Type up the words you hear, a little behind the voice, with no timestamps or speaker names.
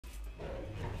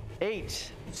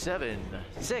8, 7,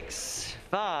 6,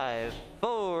 5,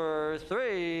 4,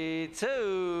 3,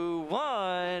 2,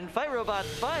 1. Fight, robots,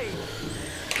 fight!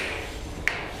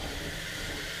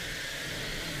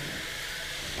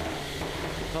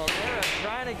 Caldera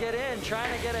trying to get in,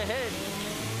 trying to get a hit,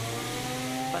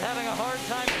 but having a hard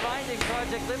time finding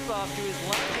Project LiftOff, who is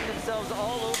launching themselves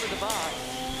all over the box.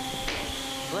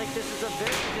 Like this is a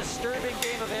very disturbing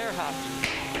game of air hockey.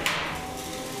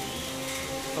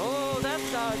 Oh,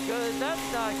 that's not good.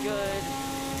 That's not good.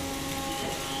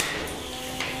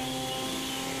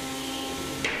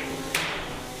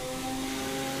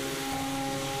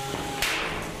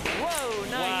 Whoa,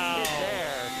 nice hit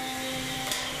there.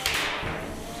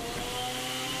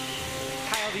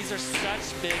 Kyle, these are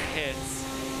such big hits.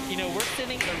 You know, we're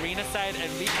sitting arena side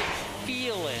and we can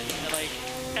feel it. Like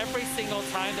every single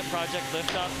time the Project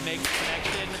LiftOff makes a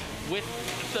connection with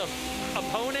the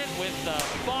opponent, with the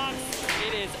box,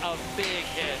 it is a big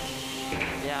hit.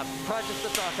 Yeah, Project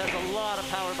LiftOff has a lot of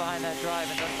power behind that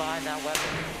drive and thus behind that weapon.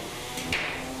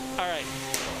 All right,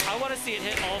 I want to see it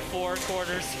hit all 4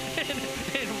 corners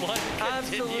in one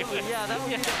Absolutely, continuous. yeah, that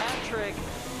would be the hat trick.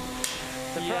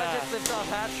 The Project LiftOff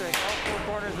hat trick, all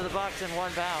 4 corners of the box in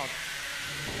 1 bound.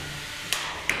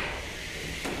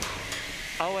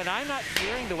 Oh, and I'm not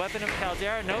hearing the weapon of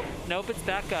Caldera. Nope, nope, it's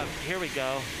back up. Here we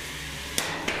go.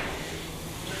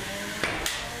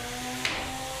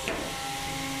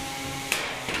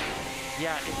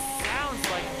 Yeah, it sounds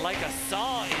like a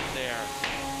saw in there.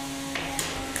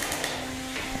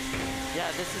 Yeah,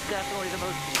 this is definitely the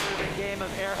most disturbing game of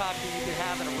air hockey you could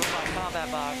have in a robot combat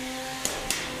box.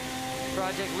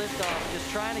 Project LiftOff just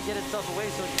trying to get itself away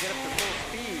so it can get up to full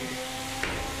speed.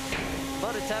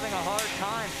 But it's having a hard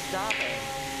time stopping.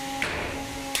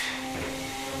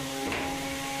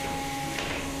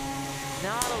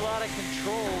 Not a lot of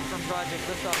control from Project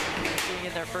LiftOff seeing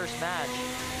in their first match.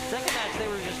 Second match, they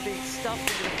were just being stuffed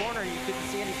into the corner. You couldn't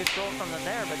see any control from them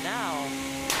there, but now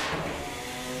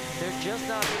they're just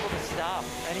not able to stop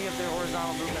any of their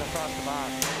horizontal movement across the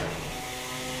box.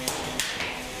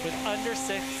 With under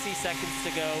 60 seconds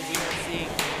to go, we are seeing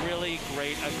really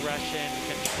great aggression,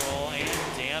 control, and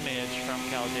damage from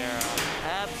Caldera.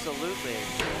 Absolutely.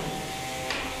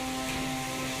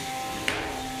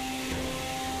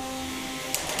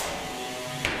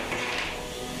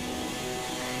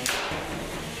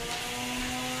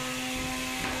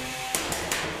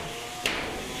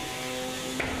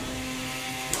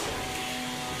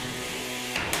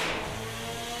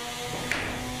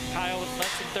 Kyle, with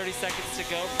less than 30 seconds to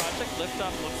go, Project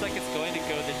LiftOff looks like it's going to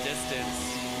go the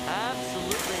distance.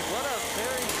 Absolutely. What a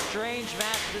very strange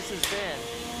match this has been.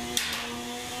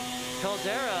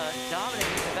 Caldera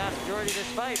dominating the vast majority of this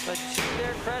fight, but to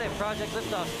their credit, Project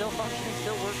LiftOff still functioning,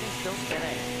 still working, still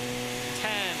spinning.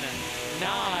 10, 9,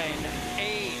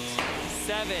 8,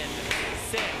 7,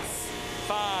 6,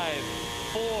 5,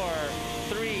 4,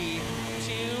 3,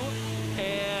 2,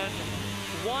 and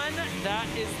 1. That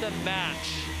is the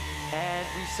match. And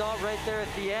we saw right there at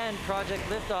the end, Project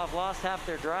LiftOff lost half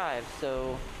their drive,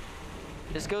 so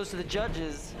this goes to the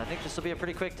judges. I think this will be a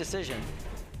pretty quick decision.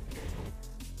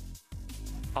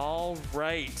 All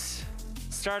right.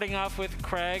 Starting off with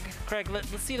Craig. Craig, let's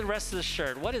see the rest of the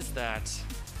shirt. What is that?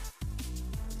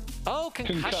 Oh,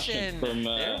 concussion. From,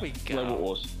 there we go. Robot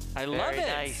Wars. I love it.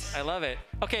 Nice. I love it.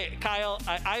 Okay, Kyle,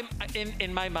 I'm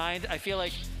in my mind, I feel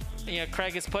like, you know,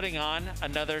 Craig is putting on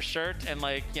another shirt, and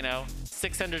like, you know,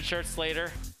 600 shirts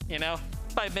later, you know,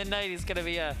 by midnight he's gonna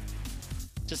be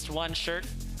just one shirt.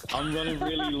 I'm running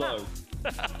really low.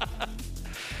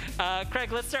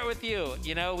 Craig, let's start with you.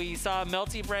 You know, we saw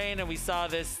Melty Brain and we saw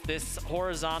this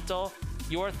horizontal.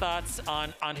 Your thoughts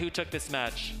on who took this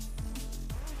match?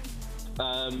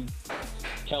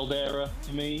 Caldera,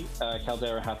 to me.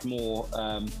 Caldera had more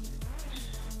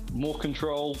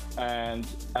control, and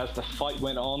as the fight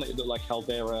went on, it looked like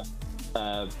Caldera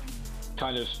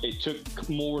it took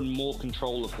more and more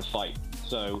control of the fight.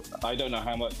 So I don't know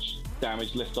how much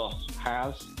damage LiftOff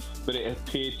has, but it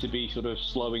appeared to be sort of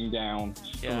slowing down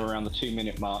from around the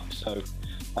 2-minute mark. So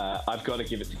I've got to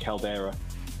give it to Caldera.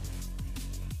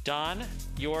 Don,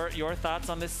 your thoughts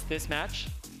on this match?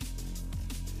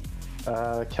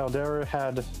 Caldera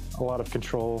had a lot of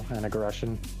control and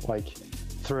aggression. Like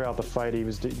throughout the fight, he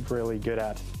was really good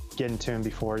at getting to him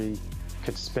before he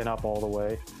could spin up all the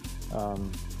way.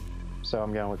 So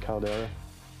I'm going with Caldera.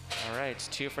 All right,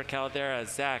 2 for Caldera.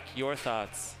 Zach, your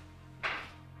thoughts?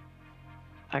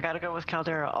 I gotta go with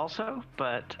Caldera also,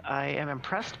 but I am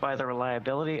impressed by the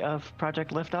reliability of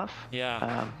Project LiftOff.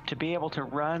 Yeah. To be able to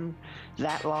run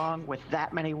that long with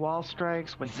that many wall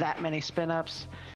strikes, with that many spin-ups,